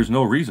reverse. There's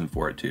no reason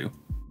for it to.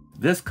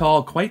 This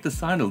call quite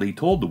decidedly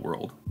told the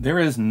world there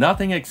is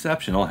nothing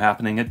exceptional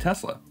happening at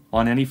Tesla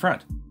on any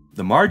front.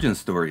 The margin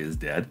story is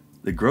dead.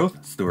 The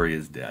growth story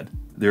is dead.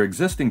 Their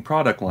existing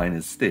product line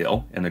is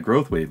stale and the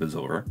growth wave is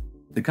over.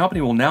 The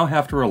company will now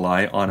have to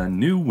rely on a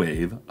new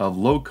wave of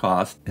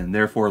low-cost and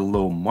therefore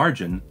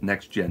low-margin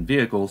next-gen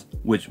vehicles,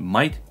 which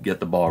might get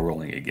the ball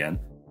rolling again.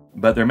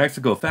 But their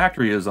Mexico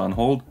factory is on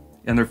hold,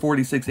 and their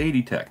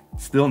 4680 tech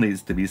still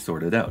needs to be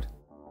sorted out.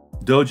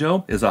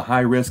 Dojo is a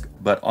high-risk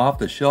but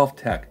off-the-shelf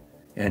tech,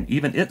 and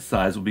even its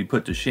size will be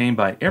put to shame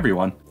by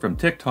everyone from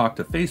TikTok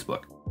to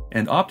Facebook.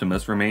 And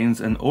Optimus remains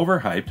an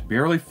overhyped,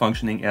 barely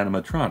functioning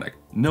animatronic,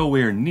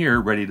 nowhere near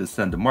ready to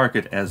send to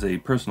market as a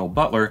personal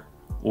butler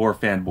or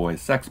fanboy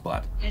sex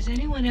bot. Has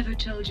anyone ever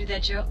told you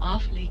that you're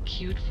awfully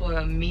cute for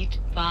a meat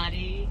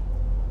body?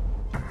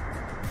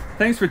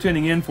 Thanks for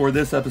tuning in for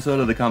this episode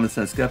of The Common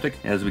Sense Skeptic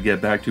as we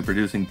get back to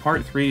producing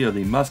part 3 of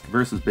the Musk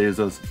vs.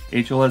 Bezos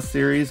HLS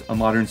series, A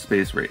Modern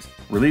Space Race.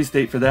 Release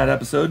date for that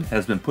episode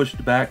has been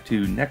pushed back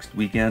to next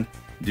weekend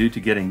due to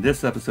getting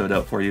this episode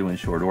out for you in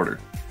short order.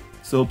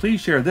 So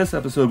please share this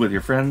episode with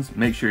your friends,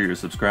 make sure you're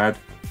subscribed,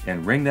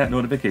 and ring that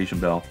notification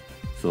bell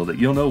so that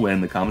you'll know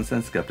when The Common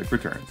Sense Skeptic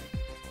returns.